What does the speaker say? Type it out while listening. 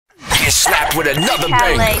get slapped with another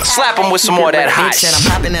bang. Slap him with some more of that hot shit. I'm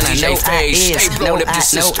popping and I know I is. Stay blowing up your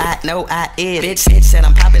sister. Know I is. Bitch said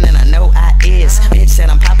I'm popping and I know I is. Bitch said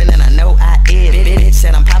I'm popping and I know I is. Bitch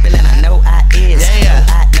said I'm popping and I know I is. Yeah.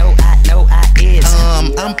 Know I is.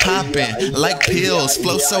 I'm popping like pills.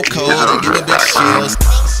 Flow so cold, I give a bitch chills.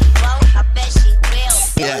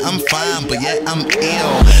 Yeah, I'm fine, but yet I'm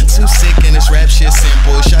ill. Too sick and this rap shit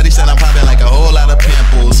simple. Shawty said I'm popping like a whole lot of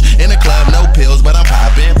pimples. In the club, no pills, but I'm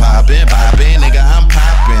popping. Nigga, I'm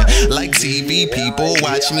popping. Like TV people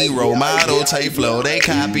watch me role model type flow. They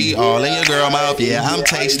copy all in your girl mouth. Yeah, I'm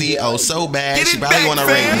tasty, oh so bad. She probably wanna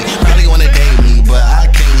rate me, probably wanna date me, but I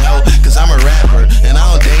can't help, cause I'm a rapper and I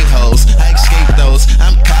don't date hoes. I escape those,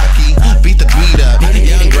 I'm cocky, beat the beat up,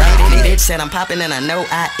 young Rocky. Bitch said I'm popping and I know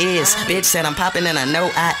I is. Bitch said I'm popping and I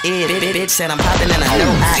know I is. Bitch said I'm popping and I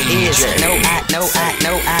know I is. Know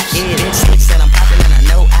I is. Bitch said I'm popping and I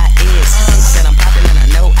know I is. Bitch said I'm popping and I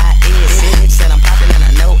know I is. Bitch said I'm popping and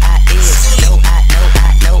I know I is.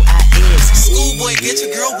 Know I is. Schoolboy, get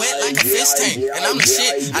your girl wet like a fish tank. And I'm the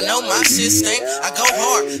shit, I know my shit stink. I go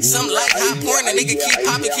hard, something like hot porn. The nigga keep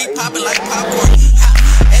popping like popcorn.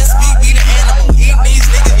 SB be the animal, eating these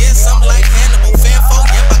niggas, yeah, something like Hannibal. Fan folk,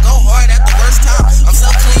 yep, I go hard at the worst time. I'm so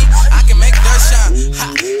clean, I can make dirt shine.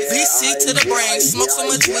 VC to the brain, smoke so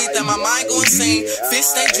much weed that my mind go insane.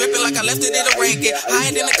 Fist stay dripping like I left it in the rain. Get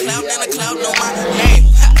higher than a cloud, know my name.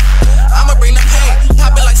 I'ma bring the pain,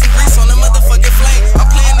 pop it like some grease on the motherfucking flame. I'm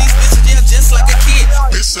playing these bitches, yeah, just like a kid.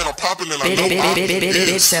 Bitch said I'm popping and I know I is.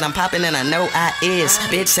 Bitch said I'm popping and I know I is.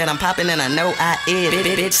 Bitch said I'm popping and I know I is.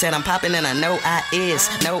 Bitch said I'm popping and I know I is.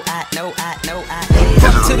 Know I is.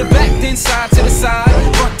 Front to the back, then side to the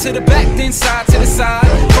side. Front to the back, then side to the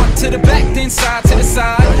side. Front to the back, then side to the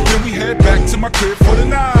side. Then we head back to my crib for the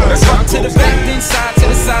night. That's how Front to the back, then side to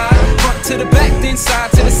the side. Front to the back, then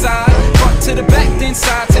side to the side. Front to the back, then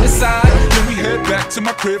side to the side. Then we head back to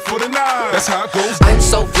my crib for the night. That's how it goes. I'm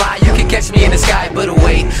so fly, you can catch me in the sky. But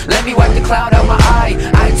wait, let me wipe the cloud out my eye.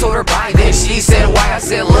 I told her bye, then she said why. I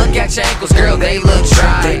said look at your ankles, girl, they look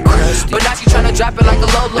dry. But now she tryna drop it like a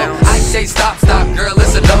low. I say stop, girl,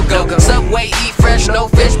 it's a no-go. Subway, eat fresh, no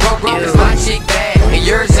fish, broke. Is my chick bad, and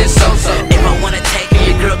yours is so-so. If I wanna take her,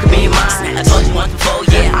 your girl could be mine. I told you once before,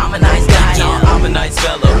 yeah, I'm a nice guy. I'm a nice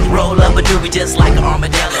fellow. Roll up a doobie just like an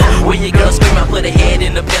armadillo. When your girl scream, I put her head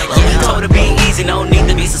in the pillow. Told her be easy, no need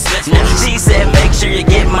to be suspenseful. She said make sure you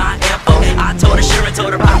get my info. I told her sure and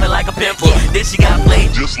told her pop it like a pimple. Then she got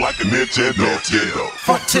played just like a Nintendo.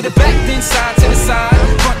 Front to the back, then side to the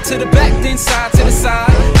side. Front to the back, then side to the side.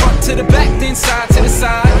 Front to the back, then side to the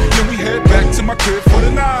side. Then we head back to my crib for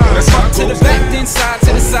the night. That's how Front to the back, then side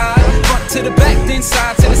to the side. Front to the back, then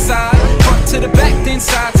side to the side. Front to the back, then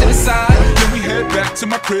side to the side. Then we head back to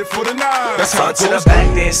my crib for the night. That's how it Front to goes. the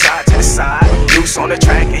back, then side to the side. Loose on the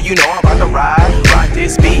track, and you know I'm about to ride. Rock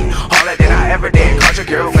this beat, harder than I ever did. Caught your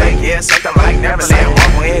girl fake, yeah, something like Neverland.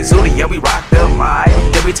 Mama and Zuli, yeah, we rock the mic.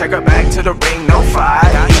 Then we take her back to the ring, no fight.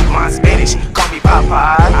 I eat my spinach, call me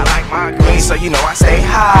Popeye. I like my green, so you know I say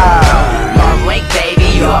hi. Mark Wink, baby,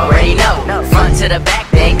 you already know. Front to the back,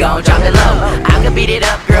 then gon' drop it low. I can beat it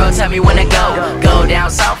up, girl, tell me when to go. Go down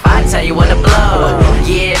south, I tell you when to blow.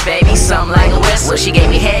 Yeah, baby, something like a whistle. She gave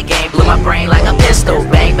me head game, blew my brain like a pistol.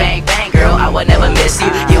 Bang, bang, bang, girl, I would never miss you.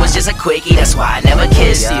 You was just a quickie, that's why I never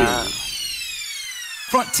kissed you.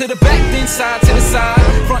 Front to the back, then side to the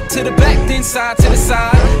side. Front to the back, then side to the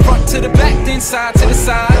side. Front to the back, then side to the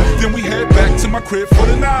side. Then we head back to my crib for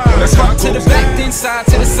the night. That's how it Front to the goes. back, then side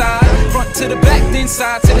to the side. Front to the back, then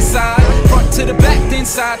side to the side. Front to the back, then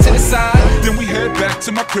side to the side. Then we head back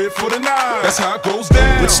to my crib for the night. That's how it goes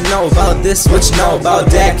down. What you know about this, what you know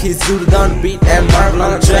about that? Kids zooted on the beat and Marvel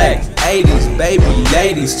on the track. 80s, baby,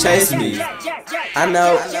 ladies chase me. I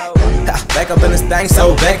know. Back up in this thing,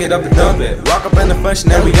 so back it up and dump it. Walk up in the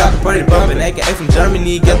function and we got the party bumping. AKA from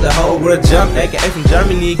Germany, get the whole world jumping. AKA from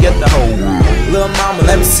Germany, get the whole world. Little mama,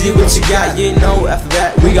 let me see what you got. You know, after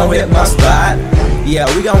that, we gon' hit my spot. Yeah,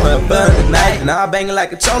 we gon' have fun tonight. And I'll bang it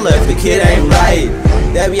like a chola if the kid ain't right.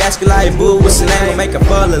 They be asking like, boo, what's your name? Make her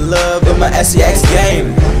fall in love with my SEX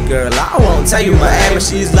game. Girl, I won't tell you my aim. And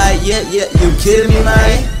she's like, yeah, you kidding me,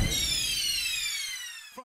 man?